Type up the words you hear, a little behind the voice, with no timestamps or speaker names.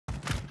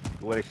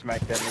Where they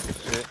smacked that nigga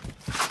shit.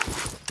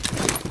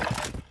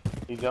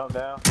 He jumped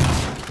down.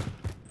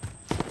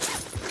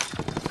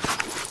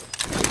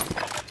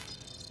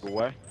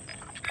 Away.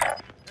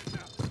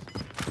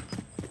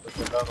 There's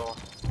another one.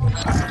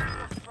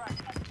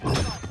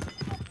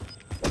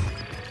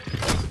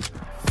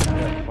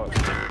 Yeah, fuck.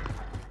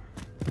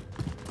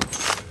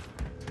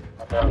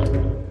 I got it.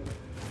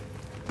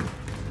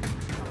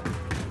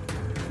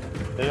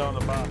 They on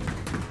the bottom.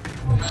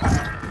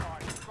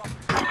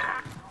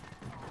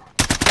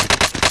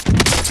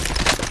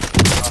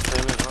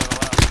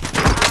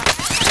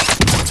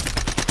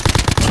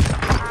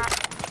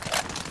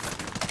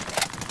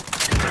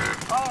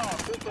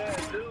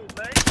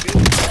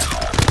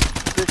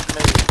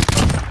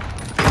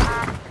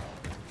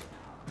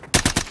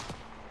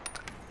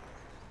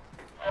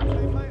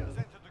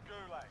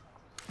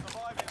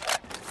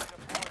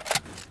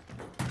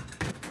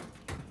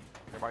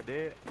 Everybody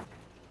dead?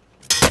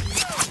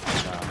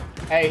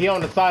 Hey, he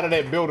on the side of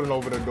that building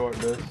over the door,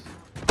 this.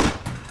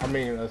 I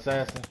mean,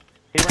 assassin.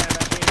 He ran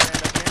back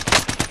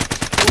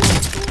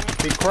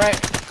in, He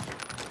cracked.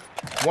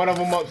 One of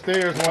them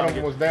upstairs, one of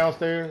them was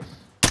downstairs.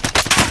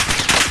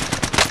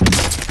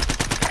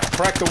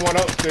 Cracked the one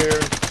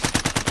upstairs.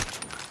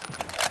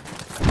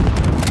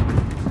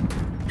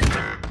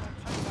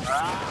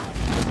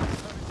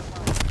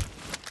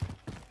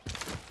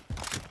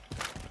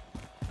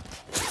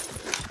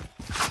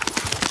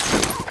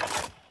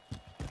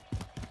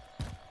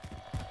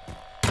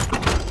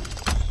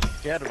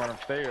 He had to run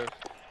upstairs.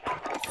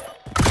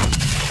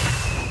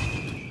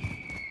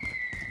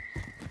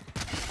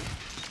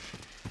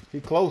 He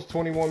closed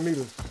 21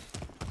 meters.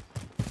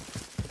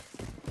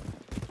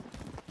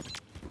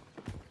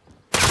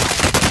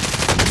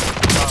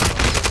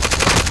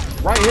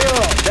 Right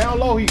here, down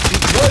low, he's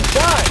one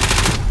shot.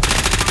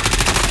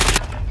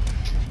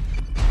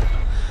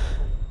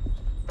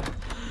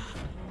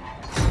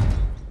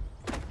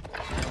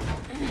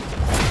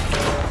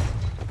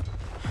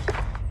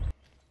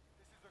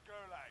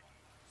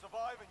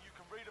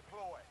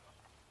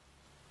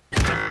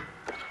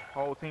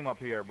 Whole team up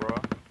here, bro.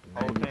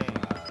 Whole team.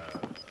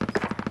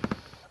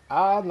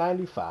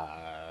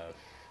 I-95.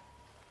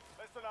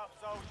 Listen up,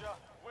 soldier.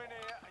 Win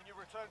here and you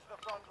return to the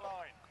front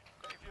line.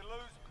 But if you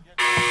lose, you're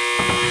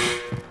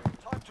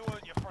time to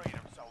earn your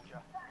freedom,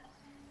 soldier.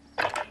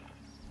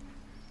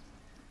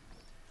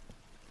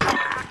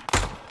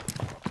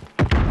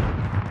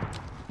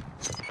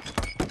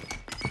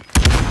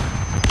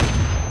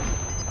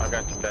 I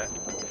got you back.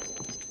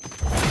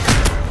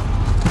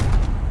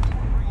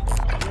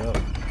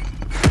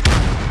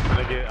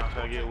 I'm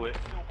gonna get wet.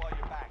 Still by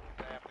your back if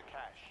they have the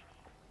cash.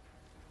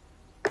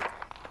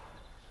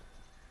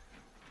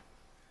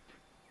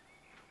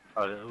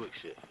 Oh, that look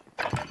shit.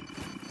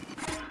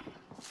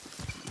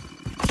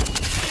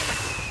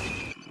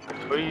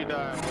 Where you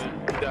died, man?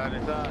 You died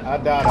inside? I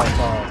died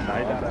outside. Nah,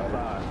 he died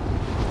outside.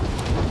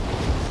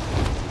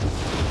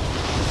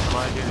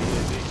 Somebody get it,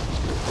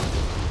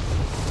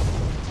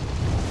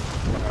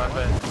 my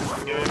bad.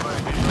 Give me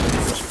money,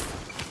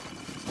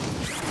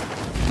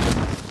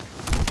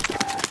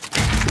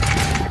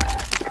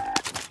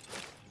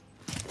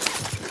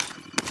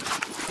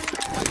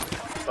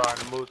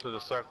 Starting to move to the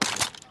circle.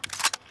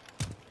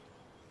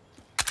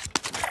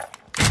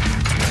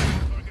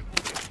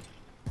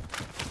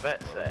 That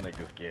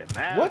nigga's getting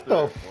out. What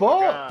the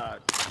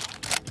fuck?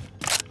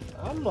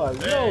 I'm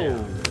like, yo.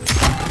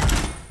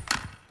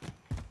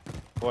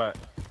 What?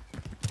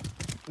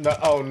 No,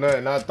 oh,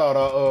 nothing. I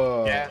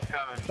thought Gas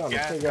coming. trying to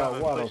figure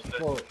out why the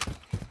fuck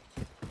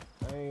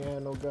I ain't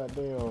had no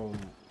goddamn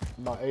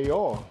my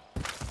AR.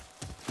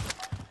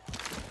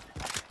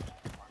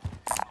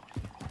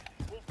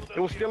 It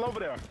was still over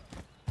there.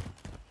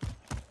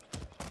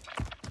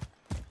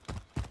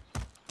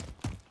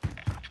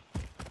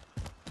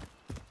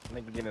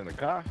 Nigga get in the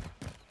car.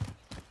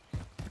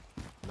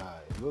 Nah,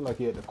 it look like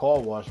he at the car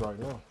wash right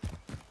now.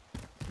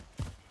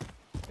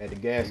 At the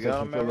gas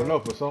station filling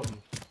up or something.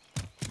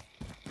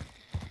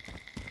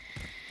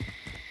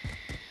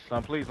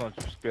 Son, please don't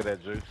you spill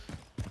that juice.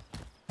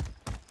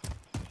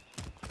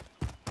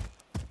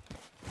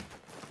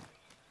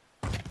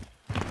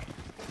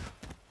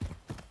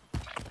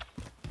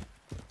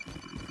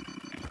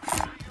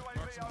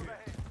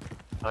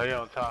 Oh, he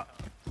on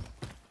top.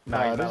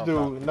 Nah, this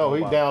dude, no,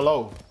 he down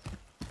low.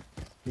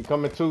 He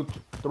coming through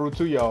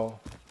to y'all.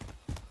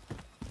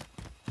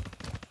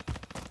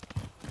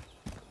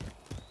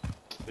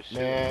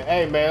 Man,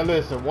 hey man,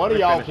 listen. One of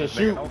y'all can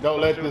shoot. Don't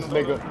let this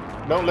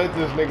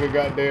nigga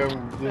goddamn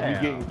just be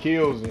getting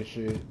kills and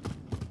shit.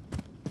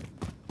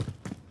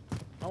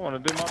 I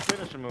want to do my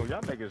finishing move.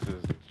 Y'all niggas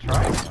is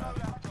trash.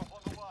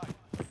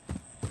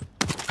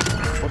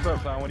 What's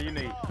up, son? What do you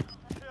need?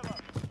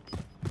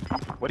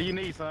 What do you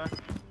need, son?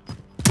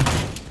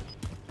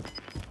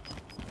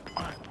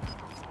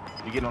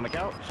 You getting on the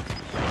couch?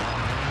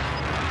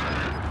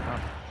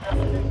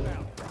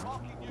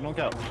 Get on the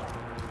couch.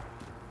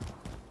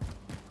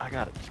 I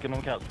got it. Just get on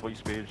the couch before you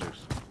spill your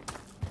juice.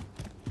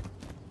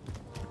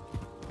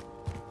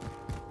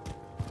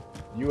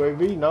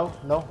 UAV? No?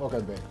 No?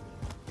 Okay, bet.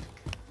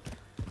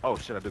 Oh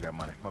shit, I do got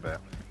money. My bad.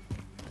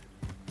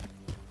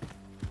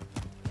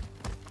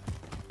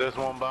 There's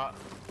one bot.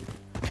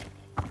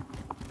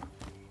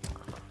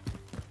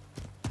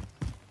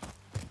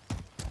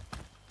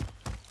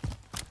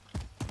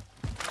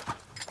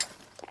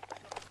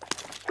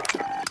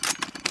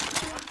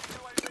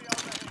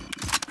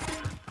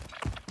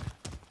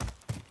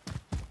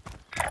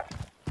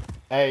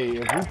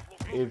 Hey,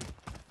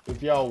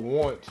 if y'all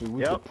want to,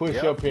 we can push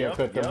up here and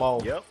cut them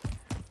off.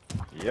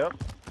 Yep.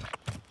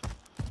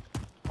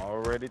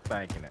 Already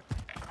thinking it.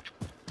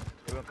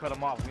 We're gonna cut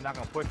them off. We're not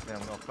gonna push them.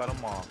 We're gonna cut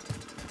them off.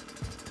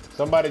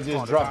 Somebody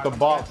just dropped the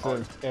box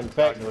in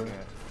factory.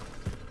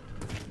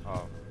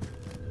 Oh.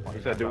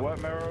 You said do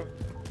what, Mero?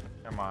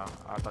 Never mind.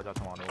 I thought y'all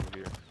talking over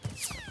here.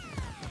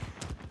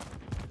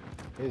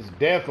 There's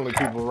definitely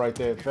people right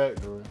there at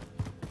factory.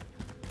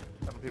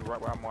 Some people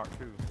right where I marked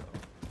too. So.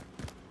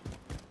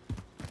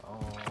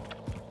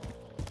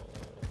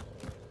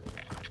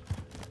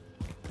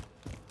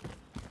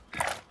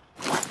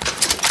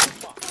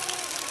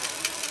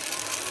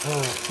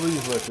 Oh,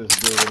 please let this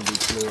building be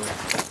clear.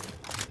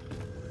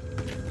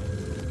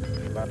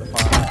 About to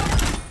find out.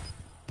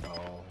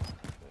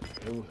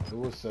 Oh, it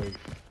was safe.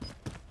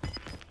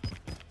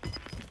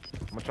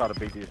 I'm gonna try to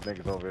beat these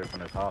niggas over here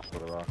from this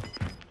hospital, bro.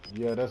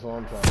 Yeah, that's what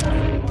I'm trying to do.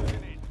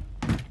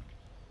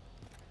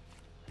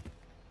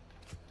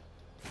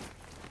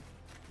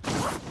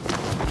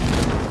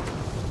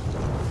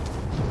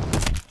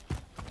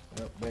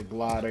 Yep, that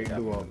glide ain't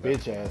doing a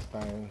bitch ass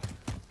thing.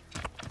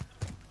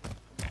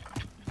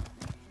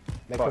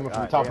 They coming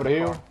from the top of the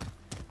hill?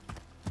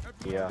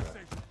 Yeah.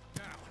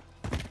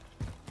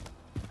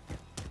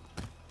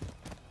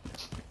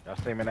 Y'all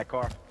see him in that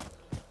car?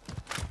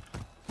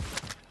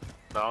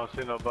 No, I don't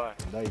see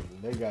nobody.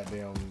 They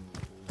goddamn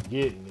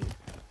getting it.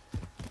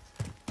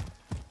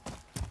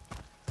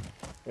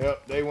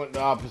 Yep, they went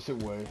the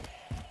opposite way.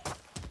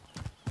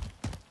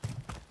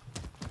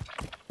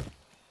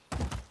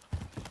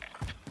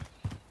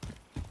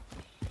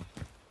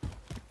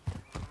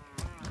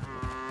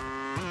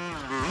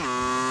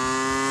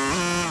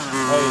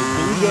 Hey,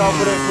 can you get off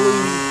of that,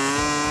 please?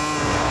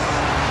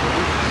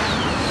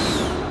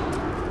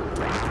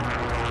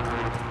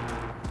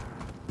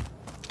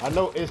 I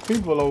know it's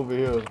people over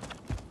here.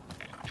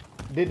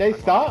 Did they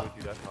stop?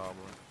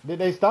 Did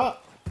they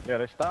stop? Yeah,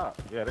 they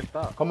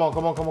stopped. Come on.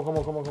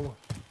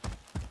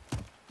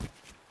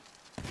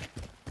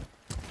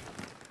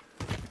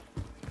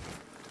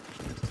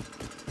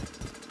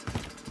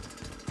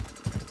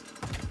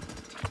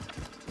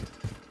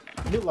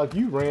 Look like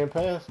you ran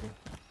past me.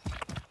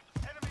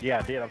 Yeah,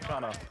 I did. I'm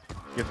trying to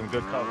get some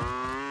good cover.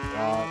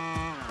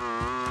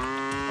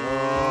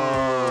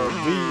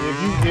 V,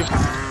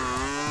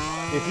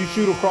 if you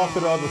shoot across to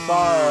the other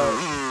side,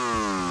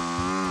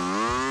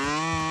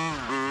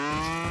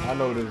 I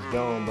know this is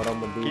dumb, but I'm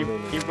gonna do it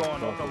anyway. Keep going.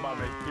 Don't come by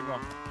me. Keep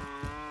going.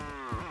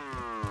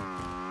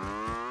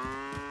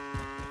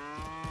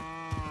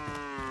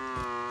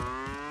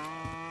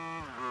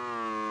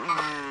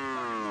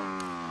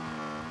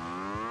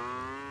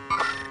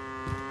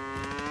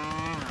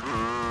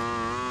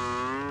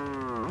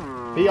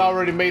 He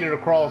already made it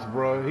across,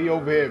 bro. He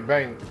over here at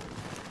bank.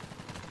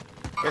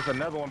 There's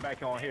another one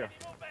back on here.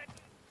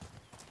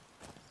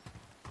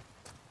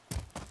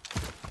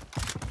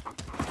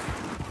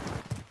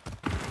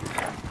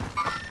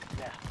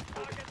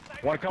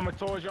 One coming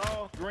towards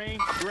y'all. Green.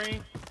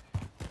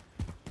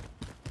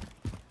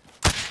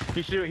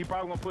 He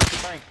probably gonna push the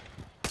bank.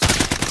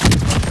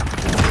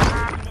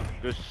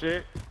 Good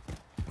shit.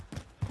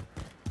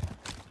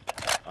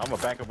 I'm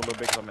gonna back up a little bit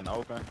because I'm in the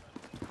open.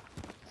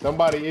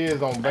 Somebody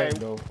is on bank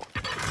though.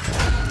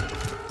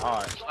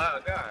 Alright. Oh,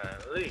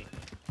 God, Lee.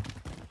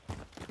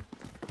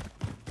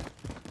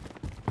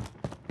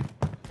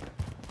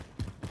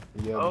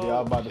 Yeah, I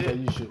was about to say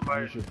you should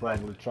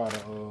probably try to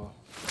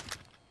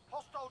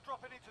Hostile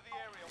dropping into the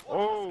area. Watch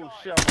Oh the sky.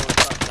 shit, I'm gonna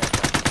stop that.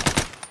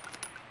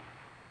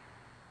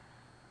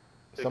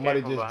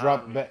 somebody just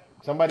dropped back.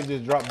 Somebody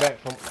just dropped back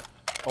from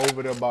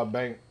over there by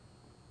bank.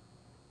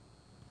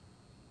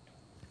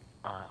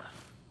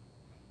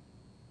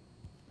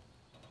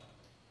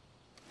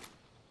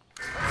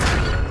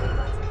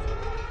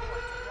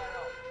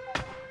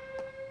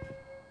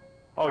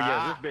 Oh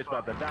yeah, this bitch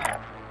about to die.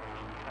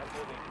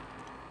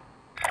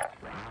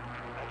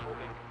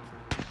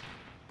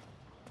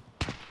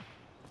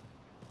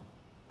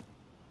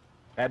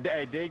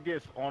 Hey, dig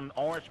this. On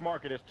Orange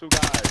Market, there's two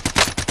guys.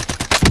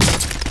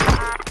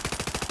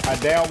 I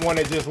downed one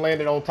that just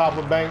landed on top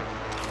of bank.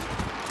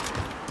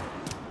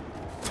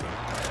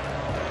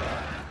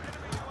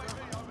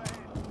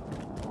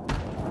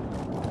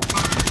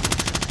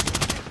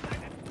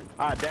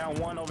 Alright, down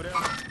one over there.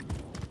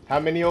 How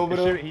many over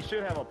there? He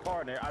should have a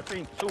partner. I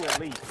think two at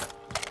least.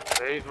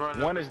 He's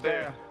running One is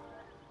there.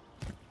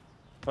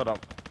 Hold on.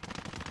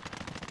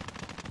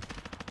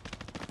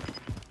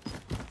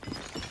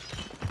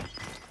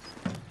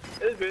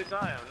 This bitch,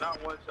 I am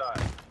not one shot,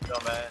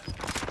 dumbass.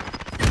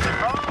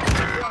 Oh,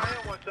 yeah, I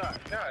am one shot.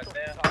 God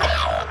damn.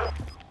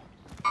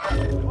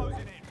 There's one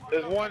in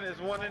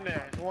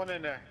there. There's one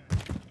in there.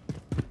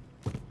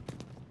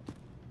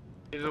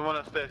 He's the one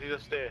upstairs. He's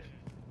upstairs.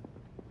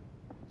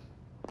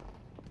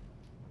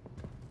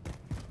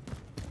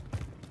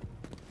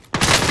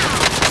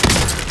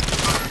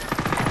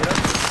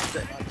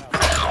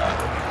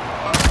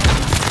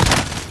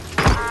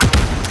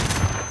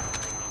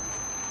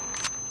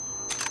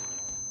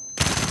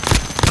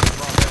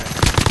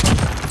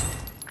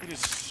 It is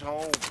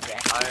so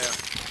bad. I am.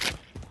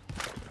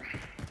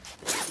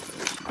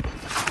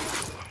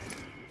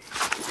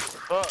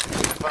 Fuck.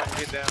 If I can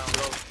get down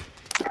low,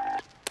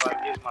 if I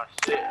can get my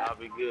shit, I'll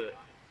be good.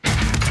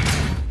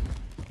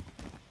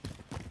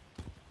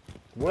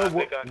 Where, I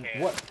think I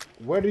can.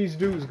 where these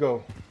dudes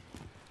go?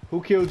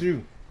 Who killed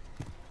you?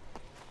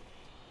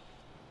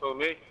 For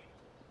me,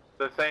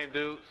 the same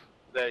dudes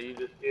that you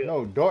just killed.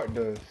 No, Dart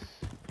does.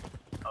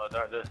 Oh,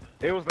 Doctor.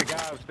 It was the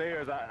guy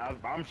upstairs.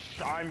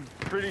 I'm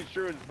pretty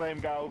sure it's the same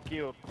guy who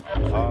killed. Sent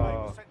to the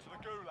gulag.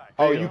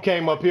 Oh, you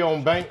came up here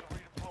on bank?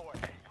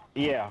 Redeploy.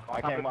 Yeah, I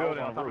Top came of out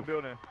building, on on the top of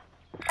roof. building.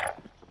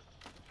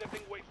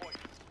 Stepping waypoint.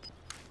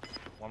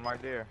 One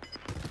right there.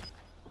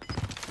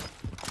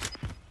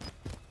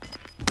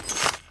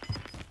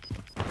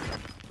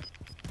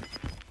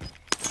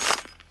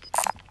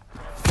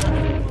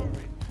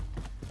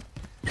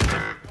 Your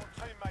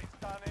teammates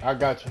done it. I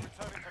got you.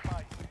 Returning to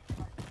base.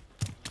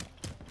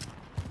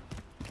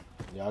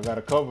 Y'all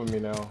gotta cover me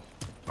now.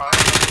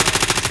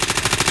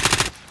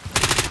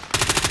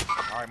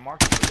 Alright,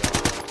 mark it for y'all.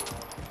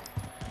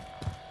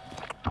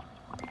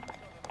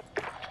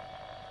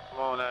 Come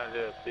on out of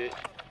there, bitch.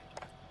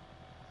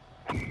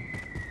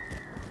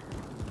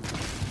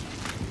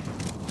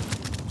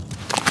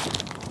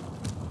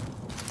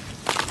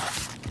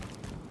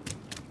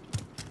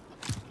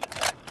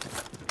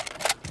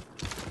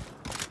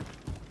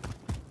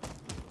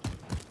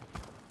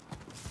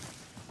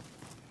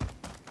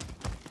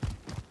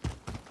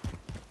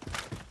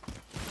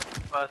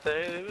 I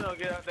say, hey, we don't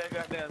get out that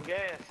goddamn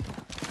gas.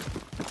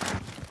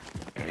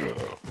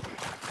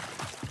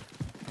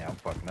 Yeah, I'm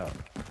fucking up.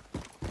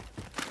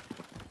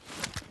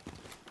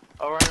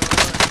 Alright.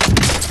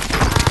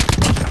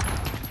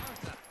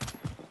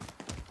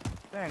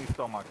 Dang, you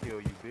stole my kill,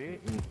 you bitch.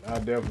 I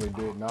definitely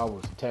didn't. I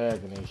was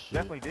tagging and shit.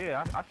 Definitely did.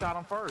 I shot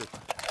him first.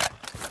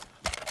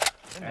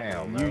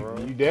 Damn,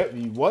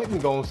 You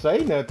wasn't gonna say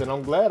nothing.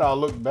 I'm glad I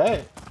looked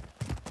back.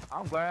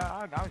 I'm glad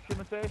I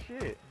shouldn't have said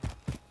shit.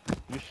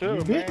 You should,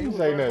 You man. didn't was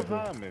say right nothing.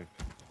 behind me.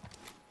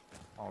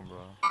 Oh, bro.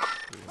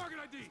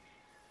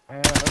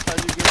 Man, that's how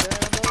you get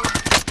down,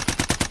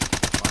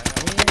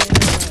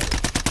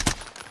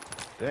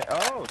 though?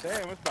 Oh,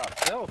 damn, it's about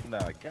self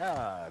now.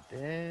 God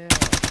damn.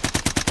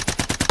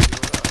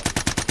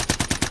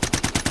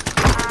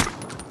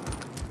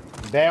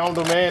 Downed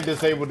him and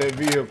disabled that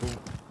vehicle.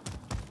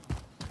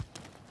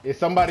 It's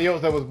somebody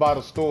else that was by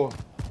the store.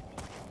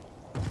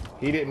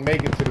 He didn't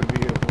make it to the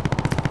vehicle.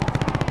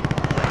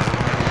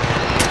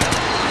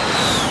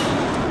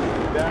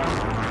 Down.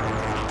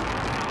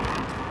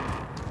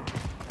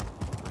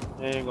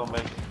 He ain't gonna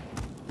make it.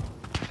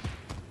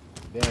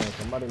 Damn,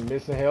 somebody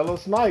missing hella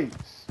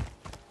snipes.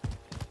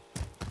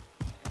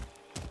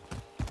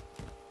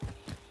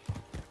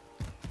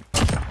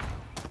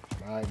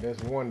 Alright,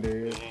 that's one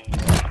dead.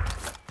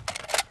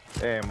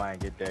 Damn, I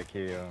get that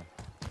kill.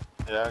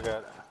 Yeah, I got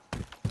it.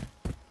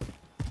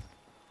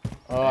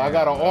 I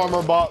got an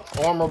armor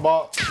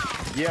box.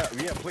 Yeah,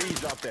 please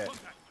drop that.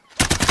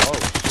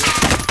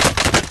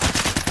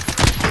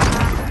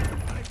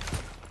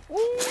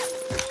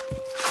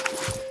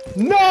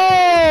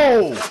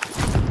 No!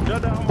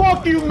 Shut down.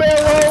 Fuck you, Mero!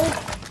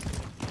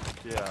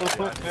 Yeah, I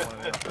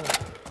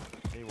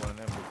need one of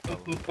them.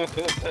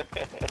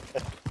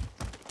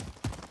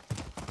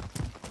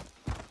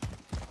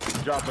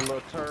 Drop a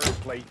little turd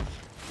plate.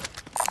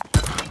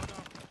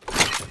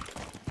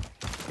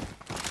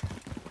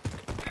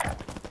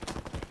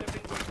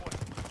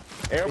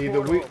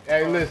 Either we,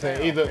 hey, listen,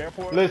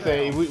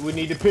 we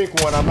need to pick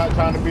one. I'm not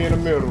trying to be in the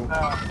middle.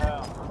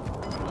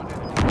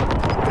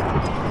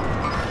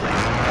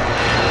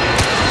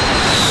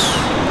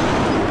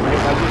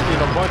 I just seen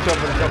a bunch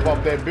of them jump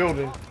off that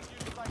building.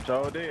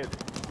 So did.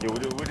 Yeah, we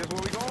just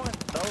where we going?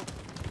 No.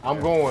 I'm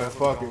going,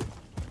 fuck it.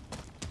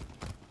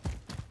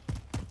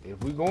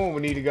 If we going,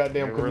 we need to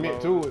goddamn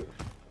commit to it.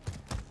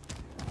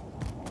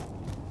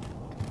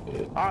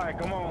 Alright,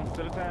 come on,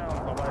 to the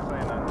town. Nobody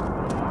saying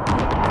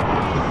nothing.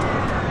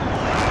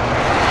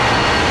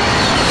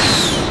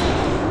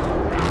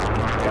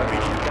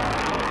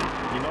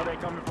 You know they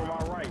coming from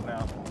our right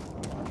now.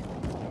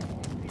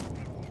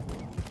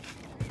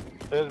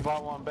 There's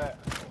about one back.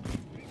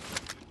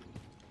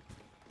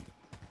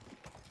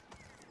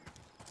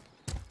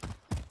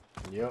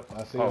 Yep,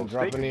 I see them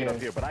dropping Stick can in. get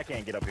up here, but I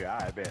can't get up here.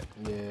 I bet.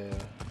 Yeah,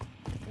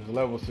 there's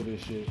levels to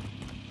this shit.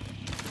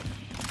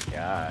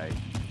 Yeah,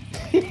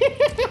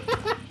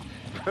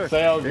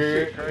 Sound This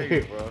good. shit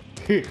crazy, bro.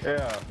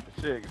 Yeah,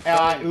 shit.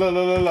 Alright,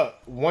 look.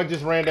 One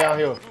just ran down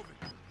here.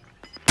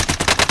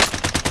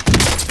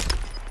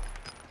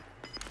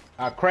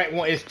 I cracked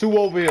one. It's two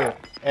over here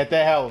at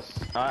that house.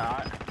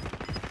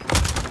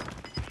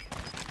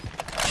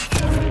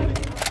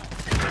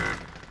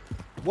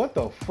 What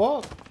the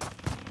fuck?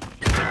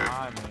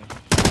 Behind me.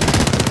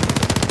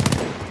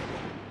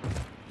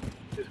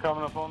 He's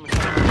coming up on me.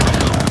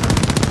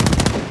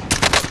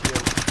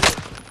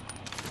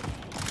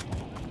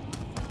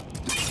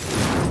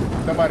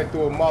 Somebody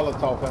threw a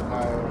Molotov at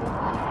my ass.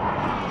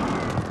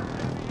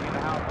 In the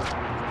house.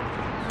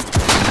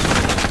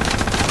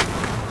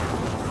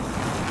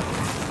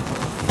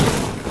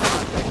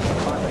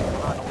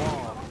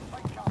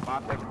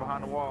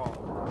 Behind the wall.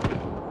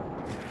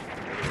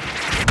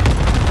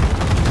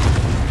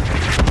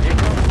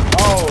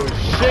 Oh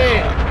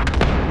shit!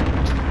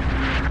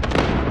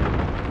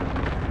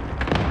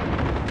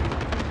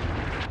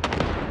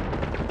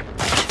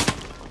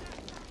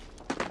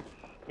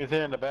 He's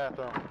here in the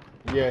bathroom.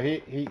 Yeah,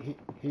 he's sitting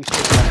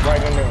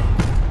right in there.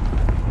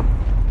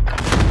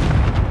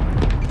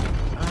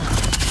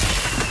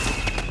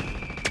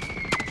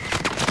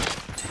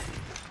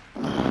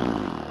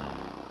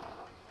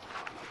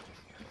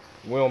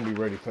 We don't be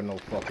ready for no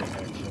fucking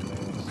action, man.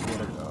 I swear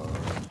to God.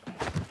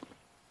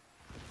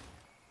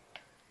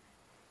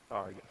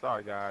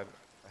 Sorry guys,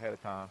 ahead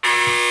of time.